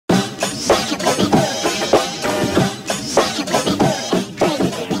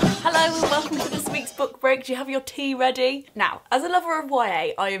break? Do you have your tea ready? Now, as a lover of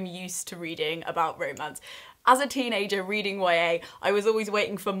YA, I am used to reading about romance. As a teenager reading YA, I was always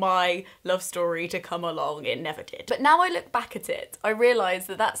waiting for my love story to come along. It never did. But now I look back at it, I realise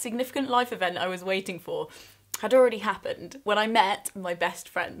that that significant life event I was waiting for had already happened when I met my best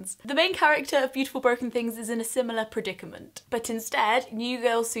friends. The main character of Beautiful Broken Things is in a similar predicament, but instead, new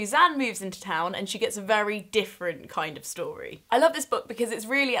girl Suzanne moves into town and she gets a very different kind of story. I love this book because it's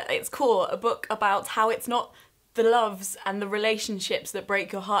really, at its core, a book about how it's not the loves and the relationships that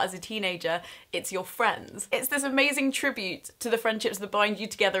break your heart as a teenager, it's your friends. It's this amazing tribute to the friendships that bind you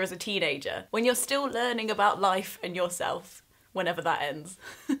together as a teenager, when you're still learning about life and yourself. Whenever that ends.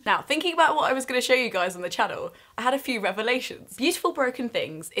 Now, thinking about what I was going to show you guys on the channel, I had a few revelations. Beautiful Broken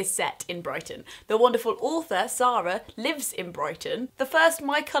Things is set in Brighton. The wonderful author, Sara, lives in Brighton. The first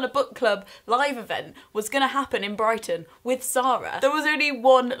My Colour Book Club live event was going to happen in Brighton with Sara. There was only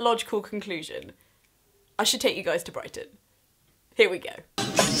one logical conclusion. I should take you guys to Brighton. Here we go.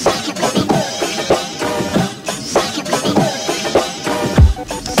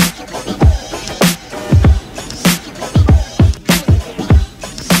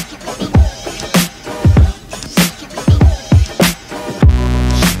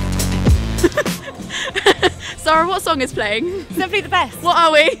 Sara, what song is playing? Simply the Best. What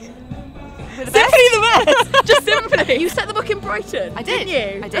are we? Simply the Best. Just simply. You set the book in Brighton. I did.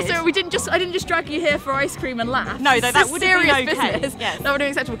 Didn't you? I did. So I didn't just drag you here for ice cream and laugh. No, that would have been okay. Business. Yes. That would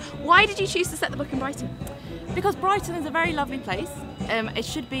have been acceptable. Why did you choose to set the book in Brighton? Because Brighton is a very lovely place. It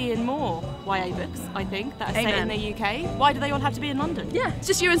should be in more YA books, I think, that are set in the UK. Why do they all have to be in London? Yeah, it's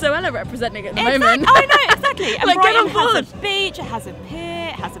just you and Zoella representing at the moment. I know, exactly. And like, Brighton get on board. has a beach, it has a pier,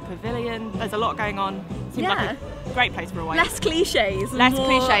 it has a pavilion. There's a lot going on. Seems like a great place for a YA. Less cliches. Less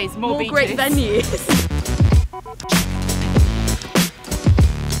cliches, more beaches. Great venues.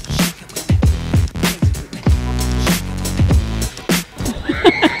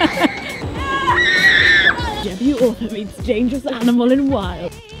 Debut author meets dangerous animal in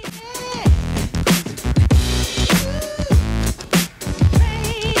wild.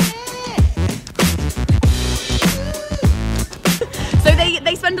 So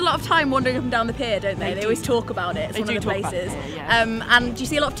they spend a lot of time wandering up and down the pier, don't they? They always talk about it. It's one of the places. And do you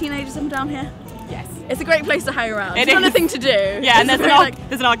see a lot of teenagers up and down here? Yes. It's a great place to hang around. It's another thing to do. Yeah, and there's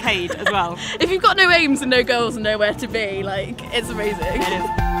an arcade as well. If you've got no aims and no goals and nowhere to be, like, it's amazing. It is.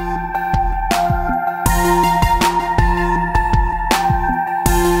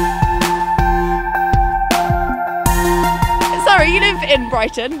 Sara, you live in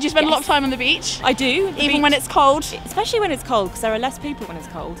Brighton. Do you spend a lot of time on the beach? I do. Even when it's cold? Especially when it's cold, because there are less people when it's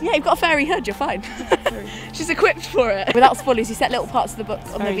cold. Yeah, you've got a fairy hood, you're fine. She's equipped for it. Without spoilers, you set little parts of the book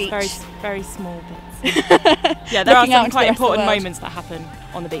on the beach. Very small bits. Yeah, there are some quite important moments that happen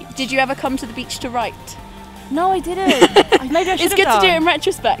on the beach. Did you ever come to the beach to write? No, I didn't. Maybe I should have It's good to do it in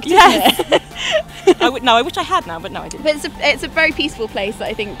retrospect, yes. isn't it? I wish I had now, but no, I didn't. But it's a very peaceful place that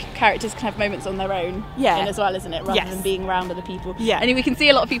I think characters can have moments on their own in as well, isn't it? Rather than being around other people. Yeah. And we can see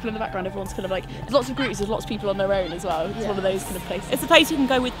a lot of people in the background. Everyone's kind of like, there's lots of groups, there's lots of people on their own as well. It's one of those kind of places. It's a place you can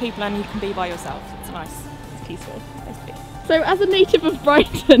go with people and you can be by yourself. It's nice. It's peaceful. So as a native of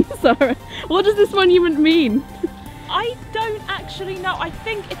Brighton, Sara, what does this monument mean? I don't actually know. I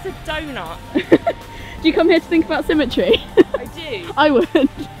think it's a donut. Do you come here to think about symmetry? I do. I would.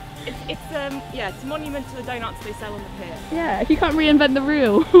 It's a monument to the donuts they sell on the pier. Yeah, if you can't reinvent the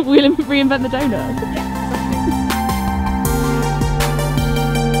wheel, we'll reinvent the donut.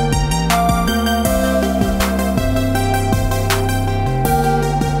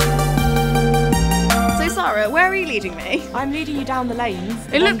 So Sara, where are you leading me? I'm leading you down the lanes,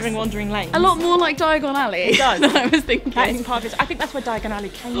 wandering lanes. A lot more like Diagon Alley. It does. Than I was thinking. That is part of it. I think that's where Diagon Alley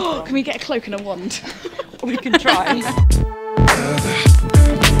came from. Can we get a cloak and a wand? We can try.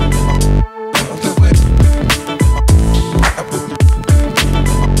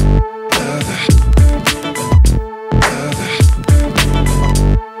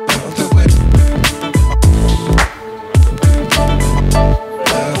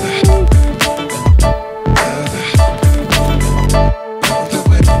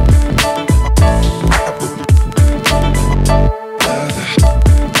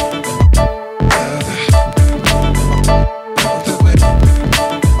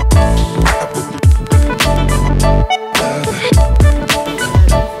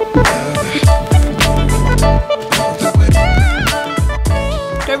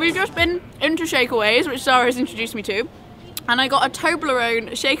 Shakeaways, which Sara has introduced me to, and I got a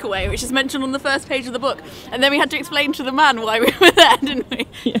Toblerone shakeaway, which is mentioned on the first page of the book, and then we had to explain to the man why we were there, didn't we?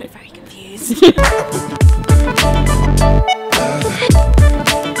 Yeah. We were very confused.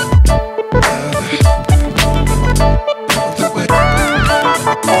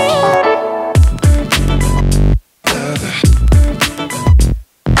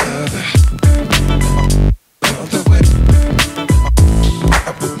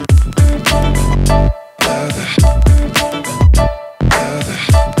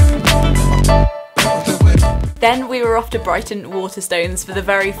 Then we were off to Brighton Waterstones for the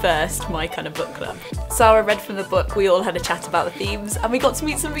very first My Kind of Book Club. Sara read from the book, we all had a chat about the themes, and we got to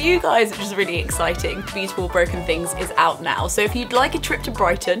meet some of you guys, which is really exciting. Beautiful Broken Things is out now, so if you'd like a trip to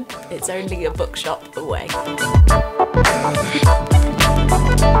Brighton, it's only a bookshop away.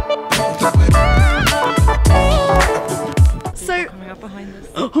 So, Coming up behind us.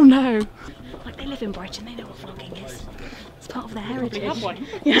 oh no! Like, they live in Brighton, they know what vlogging is. It's part of their heritage. Have one.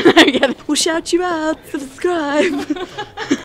 Yeah, we'll shout you out, subscribe.